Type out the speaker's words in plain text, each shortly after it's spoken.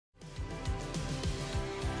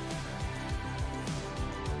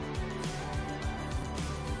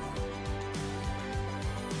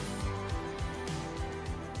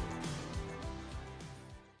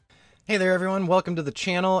Hey there everyone, welcome to the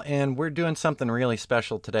channel, and we're doing something really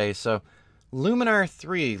special today. So Luminar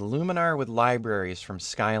 3, Luminar with Libraries from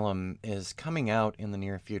Skylum is coming out in the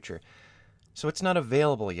near future. So it's not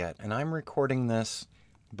available yet, and I'm recording this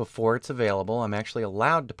before it's available. I'm actually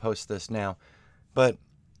allowed to post this now, but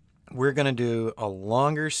we're going to do a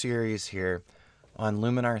longer series here on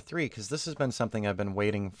Luminar 3 because this has been something I've been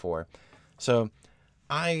waiting for. So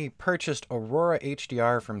I purchased Aurora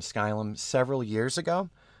HDR from Skylum several years ago,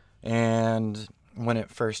 and when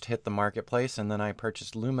it first hit the marketplace, and then I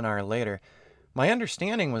purchased Luminar later. My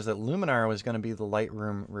understanding was that Luminar was going to be the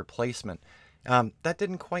Lightroom replacement. That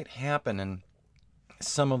didn't quite happen, and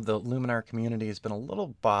some of the Luminar community has been a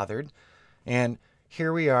little bothered. And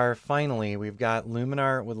here we are, finally, we've got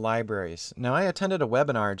Luminar with Libraries. Now, I attended a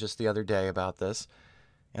webinar just the other day about this,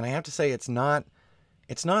 and I have to say it's not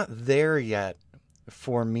there yet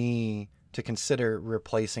for me to consider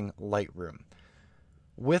replacing Lightroom.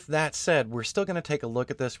 With that said, we're still going to take a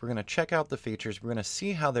look at this. We're going to check out the features. We're going to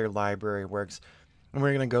see how their library works, and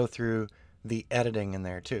we're going to go through the editing in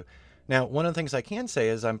there too. Now, one of the things I can say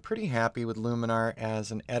is I'm pretty happy with Luminar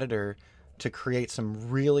as an editor to create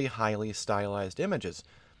some really highly stylized images.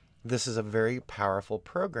 This is a very powerful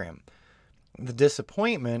program. The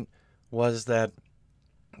disappointment was that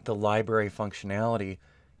the library functionality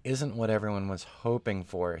isn't what everyone was hoping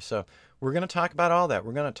for. So we're going to talk about all that.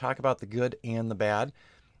 We're going to talk about the good and the bad.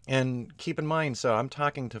 And keep in mind, so I'm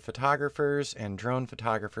talking to photographers and drone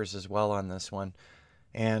photographers as well on this one.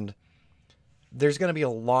 And there's going to be a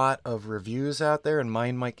lot of reviews out there, and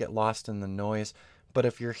mine might get lost in the noise. But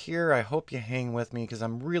if you're here, I hope you hang with me because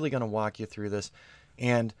I'm really going to walk you through this.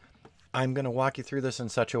 And I'm going to walk you through this in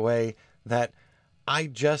such a way that I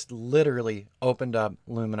just literally opened up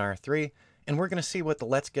Luminar 3, and we're going to see what the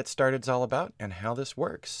Let's Get Started is all about and how this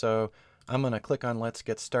works. So I'm going to click on Let's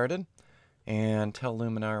Get Started and tell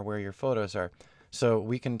Luminar where your photos are. So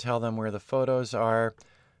we can tell them where the photos are,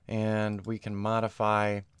 and we can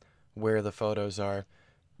modify where the photos are.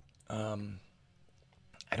 I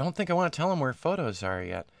don't think I want to tell them where photos are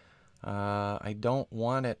yet. I don't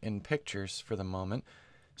want it in pictures for the moment.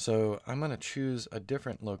 So I'm going to choose a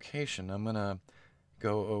different location. I'm going to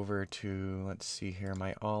go over to, let's see here,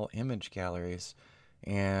 my all image galleries.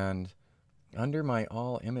 And under my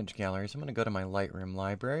all image galleries, I'm going to go to my Lightroom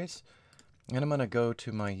Libraries. And I'm going to go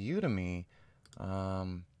to my Udemy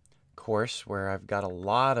course where I've got a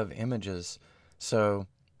lot of images. So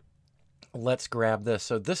let's grab this.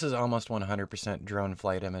 So this is almost 100% drone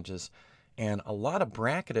flight images and a lot of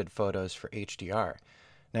bracketed photos for HDR.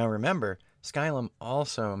 Now remember, Skylum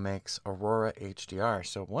also makes Aurora HDR.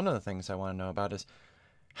 So one of the things I want to know about is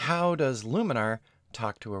how does Luminar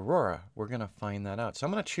talk to Aurora? We're going to find that out. So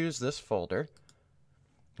I'm going to choose this folder.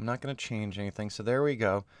 I'm not going to change anything. So there we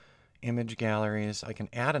go. Image galleries. I can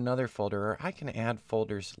add another folder, or I can add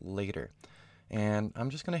folders later. And I'm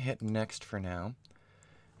just going to hit next for now.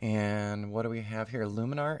 And what do we have here?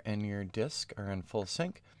 Luminar and your disk are in full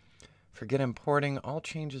sync. Forget importing. All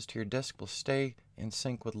changes to your disk will stay in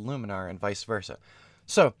sync with Luminar and vice versa.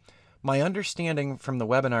 So my understanding from the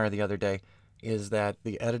webinar the other day is that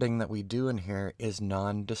the editing that we do in here is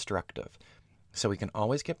non-destructive. So we can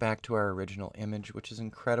always get back to our original image, which is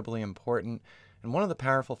incredibly important and one of the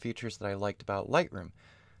powerful features that I liked about Lightroom.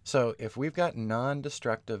 So if we've got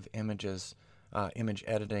non-destructive images, image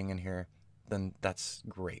editing in here, then that's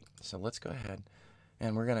great. So let's go ahead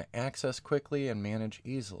and we're going to access quickly and manage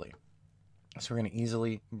easily. So we're going to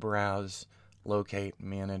easily browse, locate,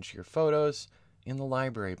 manage your photos in the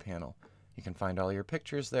library panel. You can find all your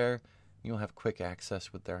pictures there. You'll have quick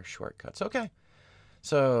access with their shortcuts. Okay.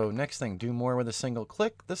 So next thing, do more with a single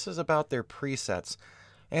click. This is about their presets.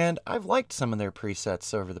 And I've liked some of their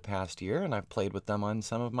presets over the past year, and I've played with them on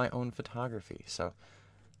some of my own photography. So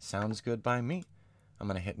sounds good by me. I'm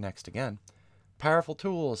going to hit next again. Powerful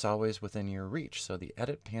tools always within your reach. So the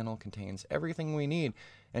edit panel contains everything we need.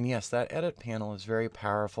 And yes, that edit panel is very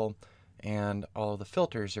powerful, and all of the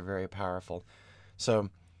filters are very powerful.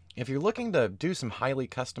 So if you're looking to do some highly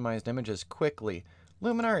customized images quickly,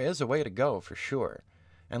 Luminar is a way to go for sure.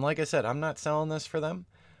 And like I said, I'm not selling this for them.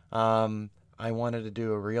 I wanted to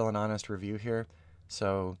do a real and honest review here,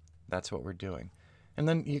 so that's what we're doing. And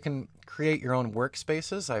then you can create your own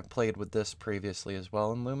workspaces. I've played with this previously as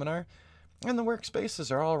well in Luminar, and the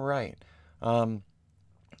workspaces are all right.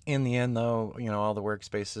 In the end, though, you know, all the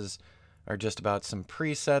workspaces are just about some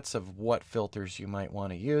presets of what filters you might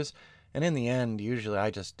want to use. And in the end, usually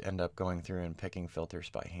I just end up going through and picking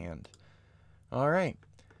filters by hand. All right.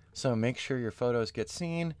 So make sure your photos get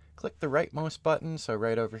seen. Click the rightmost button. So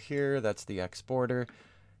right over here, that's the exporter.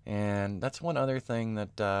 And that's one other thing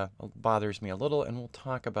that bothers me a little, and we'll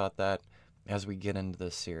talk about that as we get into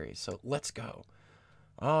this series. So let's go.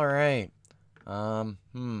 All right. So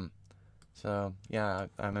yeah,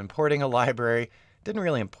 I'm importing a library. Didn't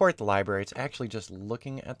really import the library. It's actually just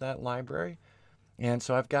looking at that library. And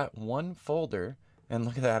so I've got one folder, and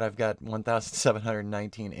look at that. I've got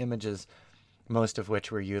 1,719 images, most of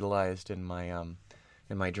which were utilized in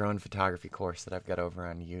my drone photography course that I've got over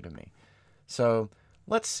on Udemy. So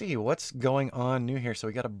let's see what's going on new here. So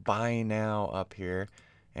we got a buy now up here,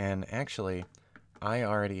 and actually I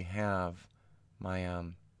already have my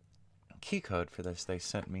key code for this. They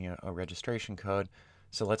sent me a registration code,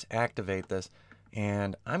 so let's activate this.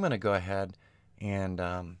 And I'm going to go ahead and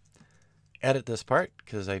edit this part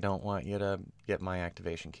because I don't want you to get my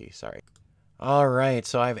activation key. Sorry. All right,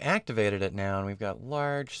 so I've activated it now, and we've got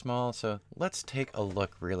large, small. So let's take a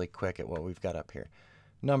look really quick at what we've got up here.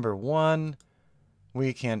 Number one,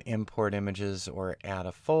 we can import images or add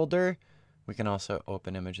a folder. We can also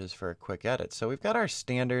open images for a quick edit. So we've got our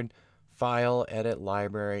standard file, edit,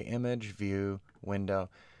 library, image, view, window.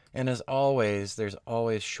 And as always, there's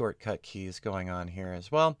always shortcut keys going on here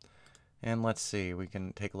as well. And let's see, we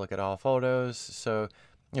can take a look at all photos. So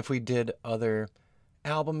if we did other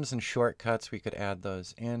albums and shortcuts, we could add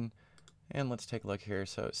those in. And let's take a look here.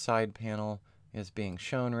 So side panel is being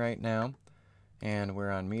shown right now. And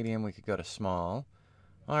we're on medium. We could go to small.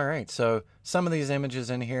 All right, so some of these images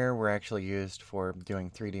in here were actually used for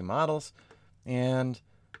doing 3D models. And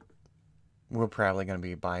we're probably going to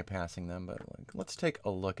be bypassing them, but let's take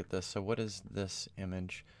a look at this. So what is this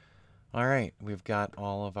image? All right, we've got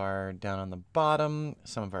all of our, down on the bottom,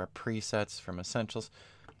 some of our presets from Essentials.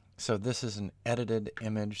 So this is an edited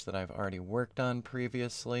image that I've already worked on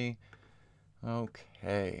previously.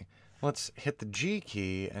 Okay, let's hit the G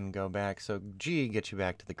key and go back. So G gets you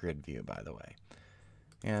back to the grid view, by the way.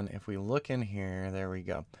 And if we look in here, there we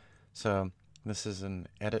go. So this is an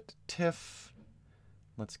edit TIFF.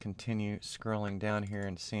 Let's continue scrolling down here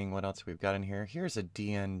and seeing what else we've got in here. Here's a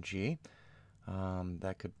DNG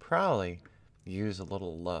that could probably use a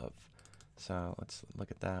little love. So let's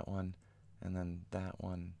look at that one and then that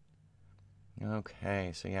one.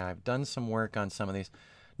 Okay, so yeah, I've done some work on some of these.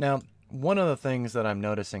 Now, one of the things that I'm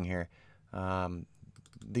noticing here,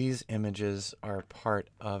 these images are part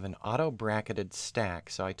of an auto-bracketed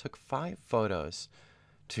stack. So I took 5 photos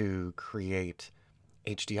to create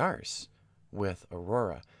HDRs with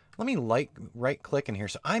Aurora. Let me right-click in here.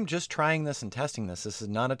 So I'm just trying this and testing this. This is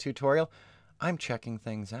not a tutorial. I'm checking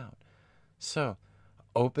things out. So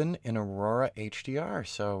open in Aurora HDR.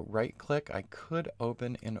 So right-click. I could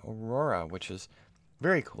open in Aurora, which is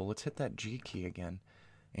very cool. Let's hit that G key again.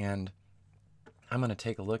 And I'm going to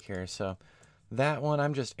take a look here. So that one,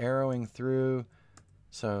 I'm just arrowing through.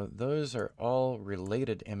 So those are all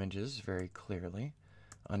related images very clearly.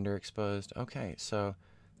 Underexposed. Okay, so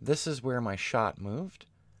this is where my shot moved.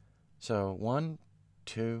 So 1,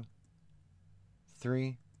 2,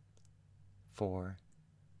 3, 4,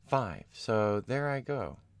 5. So there I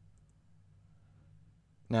go.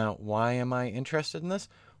 Now, why am I interested in this?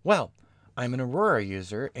 Well, I'm an Aurora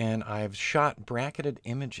user, and I've shot bracketed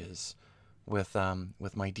images with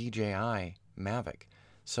my DJI Mavic.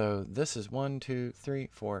 So this is 1, 2, 3,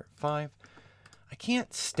 4, 5. I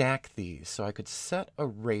can't stack these, so I could set a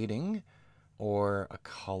rating or a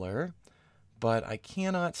color, but I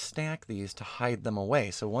cannot stack these to hide them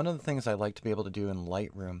away. So one of the things I like to be able to do in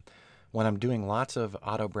Lightroom when I'm doing lots of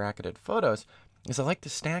auto-bracketed photos is I like to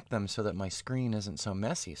stack them so that my screen isn't so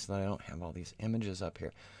messy, so that I don't have all these images up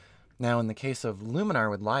here. Now, in the case of Luminar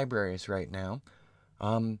with libraries right now,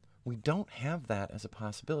 we don't have that as a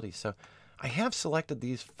possibility. So I have selected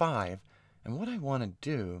these 5, and what I want to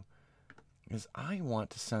do is I want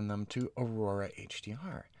to send them to Aurora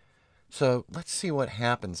HDR. So let's see what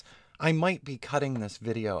happens. I might be cutting this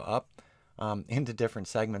video up into different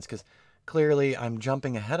segments because clearly I'm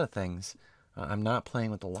jumping ahead of things. I'm not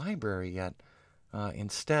playing with the library yet.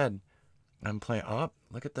 Instead, I'm playing, oh,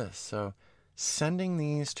 look at this. So sending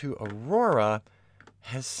these to Aurora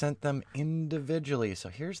has sent them individually. So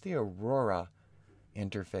here's the Aurora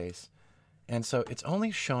interface. And so it's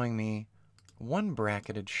only showing me one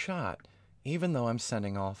bracketed shot, even though I'm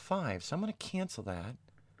sending all 5. So I'm going to cancel that.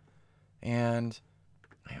 And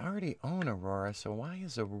I already own Aurora, so why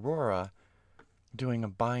is Aurora doing a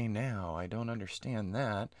buy now? I don't understand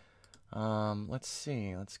that. Let's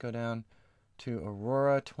see. Let's go down to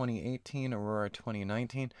Aurora 2018, Aurora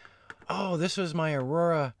 2019. Oh, this was my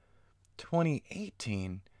Aurora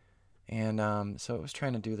 2018. And so it was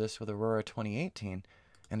trying to do this with Aurora 2018,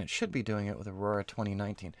 and it should be doing it with Aurora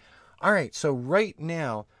 2019. All right, so right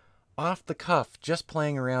now, off the cuff, just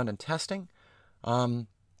playing around and testing,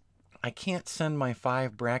 I can't send my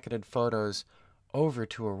 5 bracketed photos over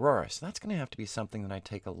to Aurora. So that's going to have to be something that I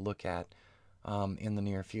take a look at in the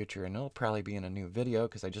near future. And it'll probably be in a new video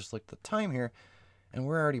because I just looked at the time here and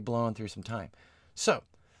we're already blowing through some time. So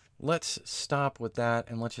let's stop with that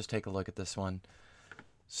and let's just take a look at this one.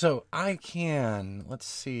 So I can, let's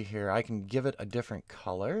see here, I can give it a different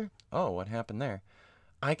color. Oh, what happened there?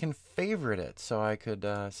 I can favorite it. So I could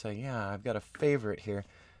say, yeah, I've got a favorite here.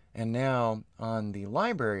 And now on the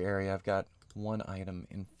library area, I've got one item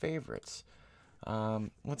in favorites.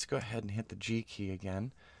 Let's go ahead and hit the G key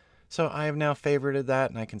again. So I have now favorited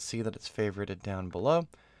that, and I can see that it's favorited down below.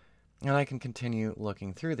 And I can continue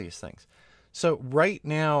looking through these things. So right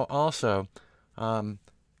now also,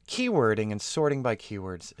 keywording and sorting by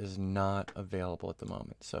keywords is not available at the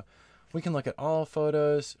moment. So we can look at all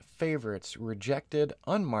photos, favorites, rejected,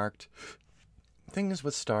 unmarked, things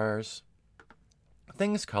with stars,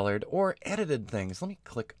 things colored, or edited things. Let me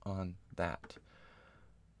click on that.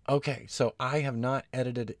 Okay, so I have not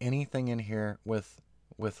edited anything in here with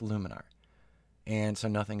Luminar, and so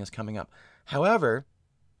nothing is coming up. However,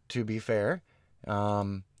 to be fair,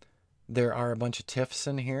 there are a bunch of TIFFs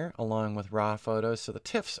in here along with raw photos. So the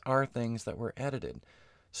TIFFs are things that were edited.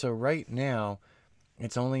 So right now,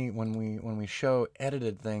 it's only when we show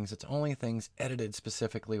edited things, it's only things edited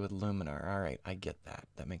specifically with Luminar. All right, I get that.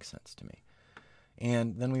 That makes sense to me.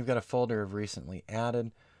 And then we've got a folder of recently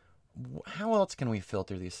added. How else can we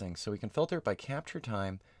filter these things? So we can filter it by capture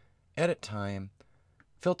time, edit time,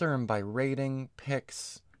 filter them by rating,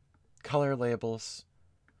 pics, color labels,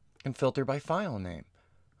 and filter by file name,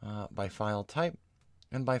 by file type,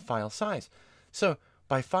 and by file size. So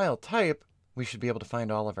by file type, we should be able to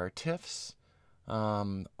find all of our TIFFs,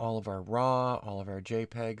 all of our RAW, all of our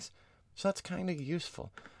JPEGs. So that's kind of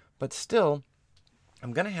useful. But still,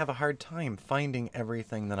 I'm going to have a hard time finding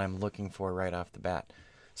everything that I'm looking for right off the bat.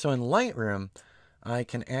 So in Lightroom, I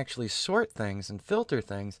can actually sort things and filter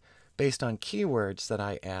things based on keywords that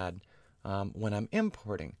I add when I'm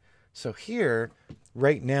importing. So here,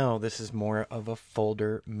 right now, this is more of a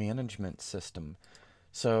folder management system.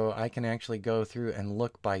 So I can actually go through and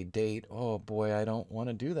look by date. Oh boy, I don't want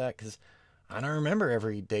to do that because I don't remember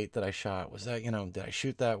every date that I shot. Was that, did I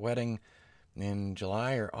shoot that wedding in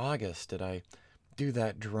July or August? Did I do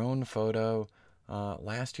that drone photo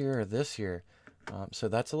last year or this year? So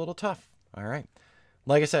that's a little tough. All right.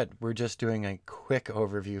 Like I said, we're just doing a quick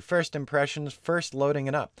overview. First impressions, first loading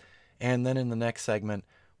it up. And then in the next segment,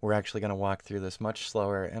 we're actually going to walk through this much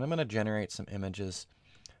slower. And I'm going to generate some images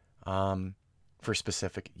for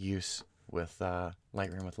specific use with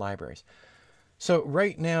Lightroom with libraries. So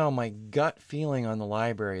right now, my gut feeling on the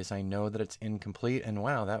library is I know that it's incomplete. And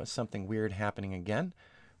wow, that was something weird happening again.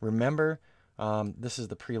 Remember, this is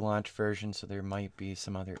the pre-launch version, so there might be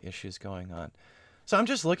some other issues going on. So I'm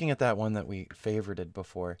just looking at that one that we favorited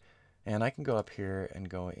before, and I can go up here and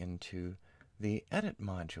go into the edit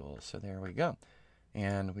module. So there we go.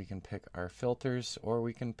 And we can pick our filters or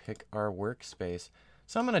we can pick our workspace.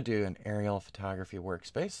 So I'm going to do an aerial photography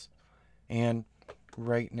workspace. And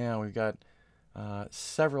right now we've got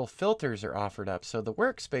several filters are offered up. So the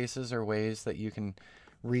workspaces are ways that you can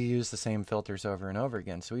reuse the same filters over and over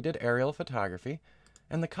again. So we did aerial photography,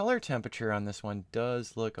 and the color temperature on this one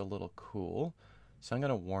does look a little cool. So I'm going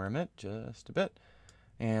to warm it just a bit,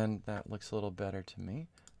 and that looks a little better to me.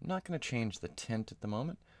 I'm not going to change the tint at the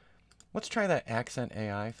moment. Let's try that accent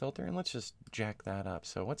AI filter, and let's just jack that up.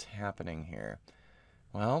 So what's happening here?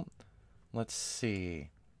 Well, let's see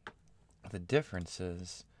the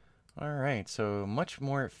differences. All right, so much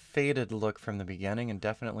more faded look from the beginning and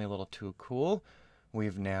definitely a little too cool.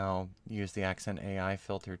 We've now used the accent AI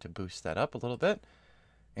filter to boost that up a little bit.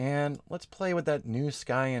 And let's play with that new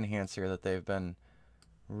sky enhancer that they've been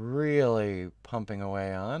really pumping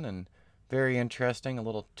away on, and very interesting, a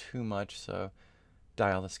little too much, so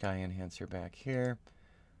dial the sky enhancer back here.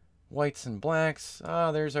 Whites and blacks,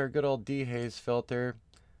 there's our good old dehaze filter.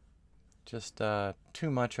 Just too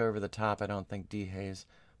much over the top. I don't think dehaze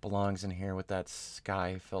belongs in here with that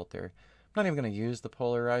sky filter. I'm not even going to use the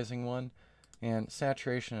polarizing one. And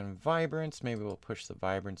saturation and vibrance, maybe we'll push the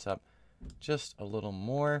vibrance up just a little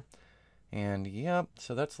more. And yep,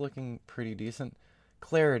 so that's looking pretty decent.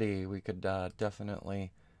 Clarity, we could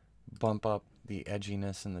definitely bump up the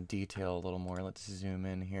edginess and the detail a little more. Let's zoom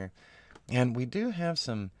in here. And we do have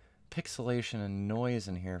some pixelation and noise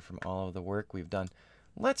in here from all of the work we've done.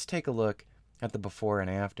 Let's take a look at the before and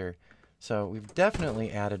after. So we've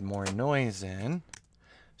definitely added more noise in.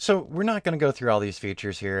 So we're not going to go through all these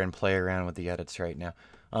features here and play around with the edits right now.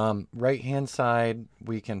 Right hand side,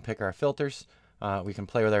 we can pick our filters. We can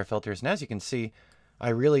play with our filters. And as you can see, I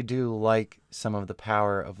really do like some of the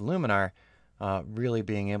power of Luminar, really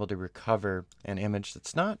being able to recover an image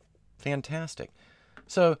that's not fantastic.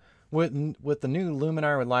 So with the new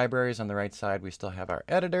Luminar with libraries on the right side, we still have our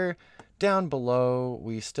editor. Down below,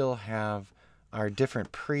 we still have our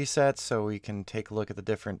different presets, so we can take a look at the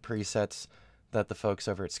different presets that the folks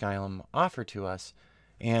over at Skylum offer to us.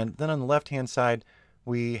 And then on the left-hand side,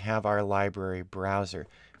 we have our library browser.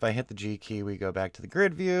 If I hit the G key, we go back to the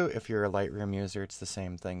grid view. If you're a Lightroom user, it's the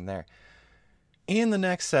same thing there. In the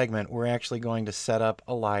next segment, we're actually going to set up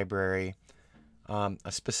a library,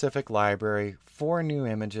 a specific library for new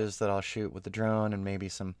images that I'll shoot with the drone and maybe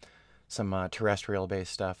some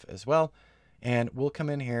terrestrial-based stuff as well. And we'll come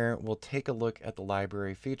in here, we'll take a look at the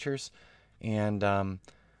library features, and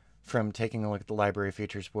from taking a look at the library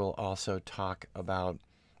features, we'll also talk about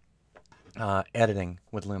editing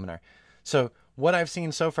with Luminar. So what I've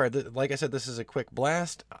seen so far, like I said, this is a quick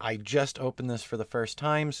blast. I just opened this for the first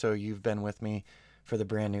time, so you've been with me for the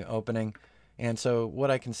brand new opening. And so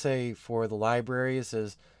what I can say for the libraries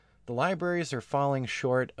is the libraries are falling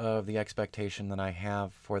short of the expectation that I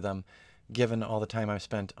have for them, given all the time I've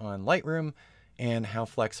spent on Lightroom and how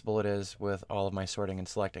flexible it is with all of my sorting and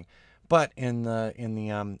selecting. But in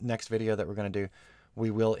the next video that we're going to do,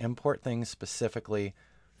 we will import things specifically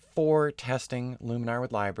for testing Luminar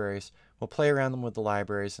with libraries. We'll play around with the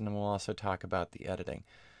libraries, and then we'll also talk about the editing.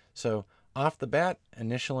 So off the bat,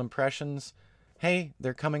 initial impressions, hey,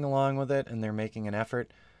 they're coming along with it and they're making an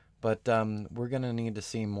effort, but we're going to need to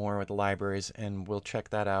see more with the libraries, and we'll check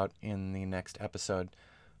that out in the next episode.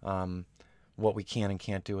 What we can and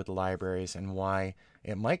can't do with the libraries and why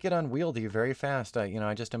it might get unwieldy very fast.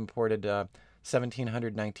 I just imported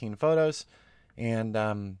 1,719 photos,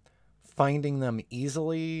 and finding them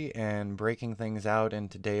easily and breaking things out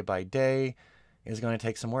into day by day is going to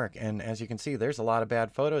take some work. And as you can see, there's a lot of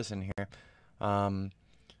bad photos in here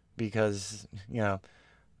because Mavic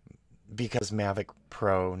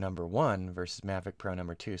Pro number 1 versus Mavic Pro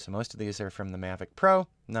number 2. So most of these are from the Mavic Pro,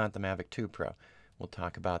 not the Mavic 2 Pro. We'll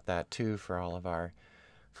talk about that too for all of our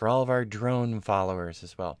drone followers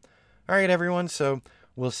as well. All right, everyone. So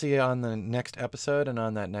we'll see you on the next episode, and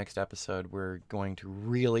on that next episode, we're going to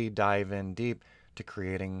really dive in deep to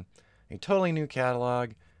creating a totally new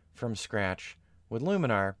catalog from scratch with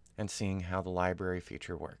Luminar and seeing how the library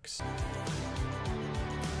feature works.